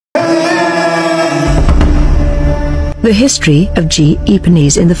The history of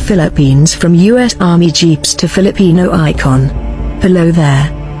jeepneys in the Philippines, from US Army jeeps to Filipino icon. Hello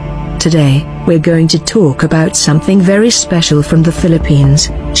there. Today, we're going to talk about something very special from the Philippines,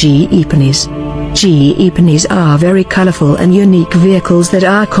 jeepneys. Jeepneys are very colorful and unique vehicles that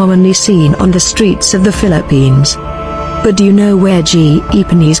are commonly seen on the streets of the Philippines. But do you know where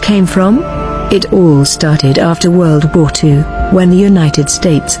jeepneys came from? It all started after World War II, when the United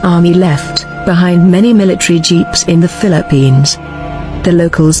States Army left behind many military jeeps in the Philippines. The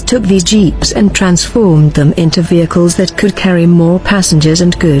locals took these jeeps and transformed them into vehicles that could carry more passengers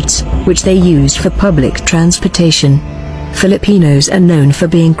and goods, which they used for public transportation. Filipinos are known for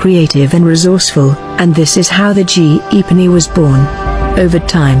being creative and resourceful, and this is how the jeepney was born. Over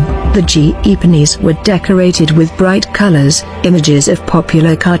time, the jeepneys were decorated with bright colors, images of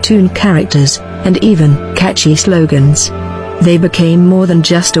popular cartoon characters, and even catchy slogans. They became more than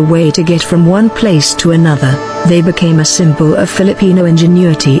just a way to get from one place to another. They became a symbol of Filipino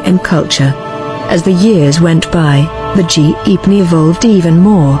ingenuity and culture. As the years went by, the jeepney evolved even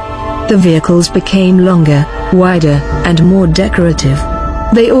more. The vehicles became longer, wider, and more decorative.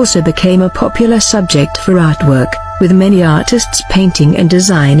 They also became a popular subject for artwork, with many artists painting and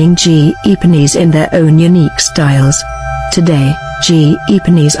designing jeepneys in their own unique styles. Today,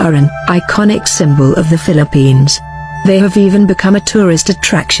 jeepneys are an iconic symbol of the Philippines. They have even become a tourist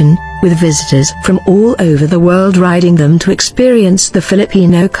attraction, with visitors from all over the world riding them to experience the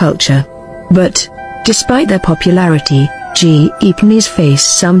Filipino culture. But, despite their popularity, jeepneys face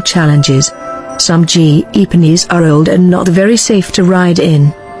some challenges. Some jeepneys are old and not very safe to ride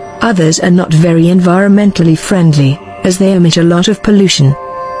in. Others are not very environmentally friendly, as they emit a lot of pollution.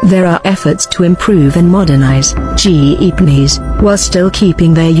 There are efforts to improve and modernize jeepneys, while still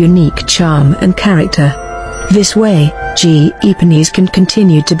keeping their unique charm and character. This way, jeepneys can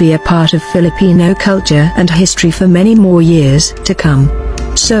continue to be a part of Filipino culture and history for many more years to come.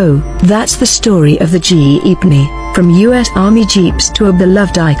 So, that's the story of the jeepney, from US Army jeeps to a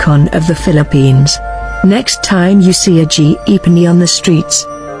beloved icon of the Philippines. Next time you see a jeepney on the streets,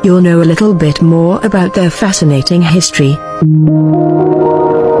 you'll know a little bit more about their fascinating history.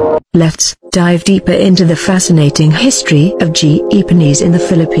 Let's dive deeper into the fascinating history of jeepneys in the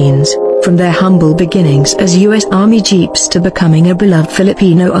Philippines, from their humble beginnings as US Army jeeps to becoming a beloved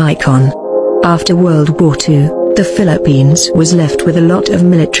Filipino icon. After World War II, the Philippines was left with a lot of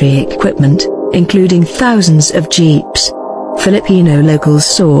military equipment, including thousands of jeeps. Filipino locals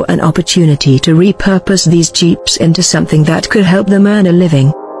saw an opportunity to repurpose these jeeps into something that could help them earn a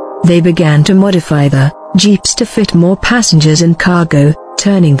living. They began to modify the jeeps to fit more passengers and cargo,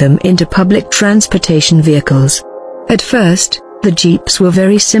 turning them into public transportation vehicles. At first, the jeeps were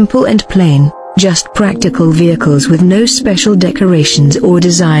very simple and plain, just practical vehicles with no special decorations or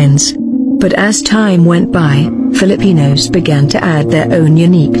designs. But as time went by, Filipinos began to add their own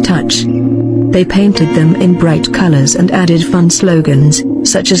unique touch. They painted them in bright colors and added fun slogans,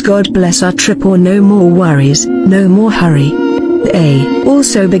 such as "God bless our trip" or "No more worries, no more hurry." They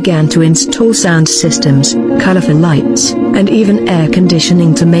also began to install sound systems, colorful lights, and even air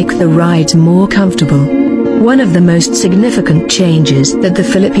conditioning to make the rides more comfortable. One of the most significant changes that the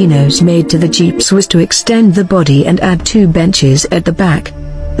Filipinos made to the jeeps was to extend the body and add 2 benches at the back.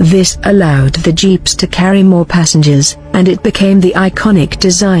 This allowed the jeeps to carry more passengers, and it became the iconic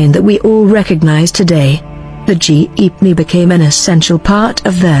design that we all recognize today. The jeepney became an essential part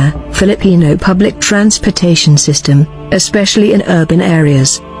of their Filipino public transportation system, especially in urban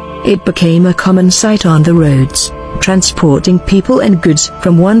areas. It became a common sight on the roads, transporting people and goods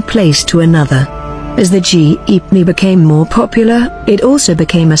from one place to another. As the jeepney became more popular, it also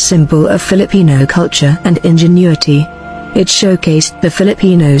became a symbol of Filipino culture and ingenuity. It showcased the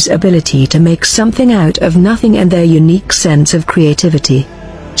Filipinos' ability to make something out of nothing and their unique sense of creativity.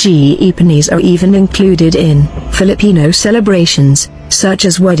 Jeepneys are even included in Filipino celebrations, such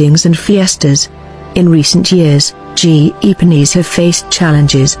as weddings and fiestas. In recent years, jeepneys have faced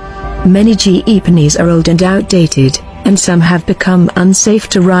challenges. Many jeepneys are old and outdated, and some have become unsafe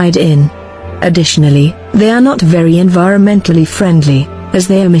to ride in. Additionally, they are not very environmentally friendly, as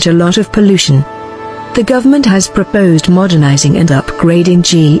they emit a lot of pollution. The government has proposed modernizing and upgrading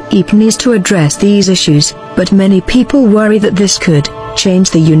jeepneys to address these issues, but many people worry that this could change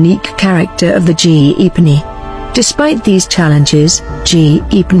the unique character of the jeepney. Despite these challenges,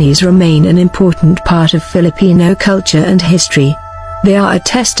 jeepneys remain an important part of Filipino culture and history. They are a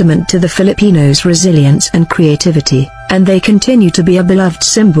testament to the Filipinos' resilience and creativity, and they continue to be a beloved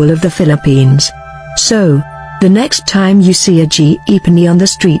symbol of the Philippines. So, the next time you see a jeepney on the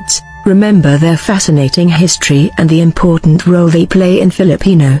streets, remember their fascinating history and the important role they play in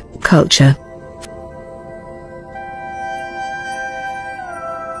Filipino culture.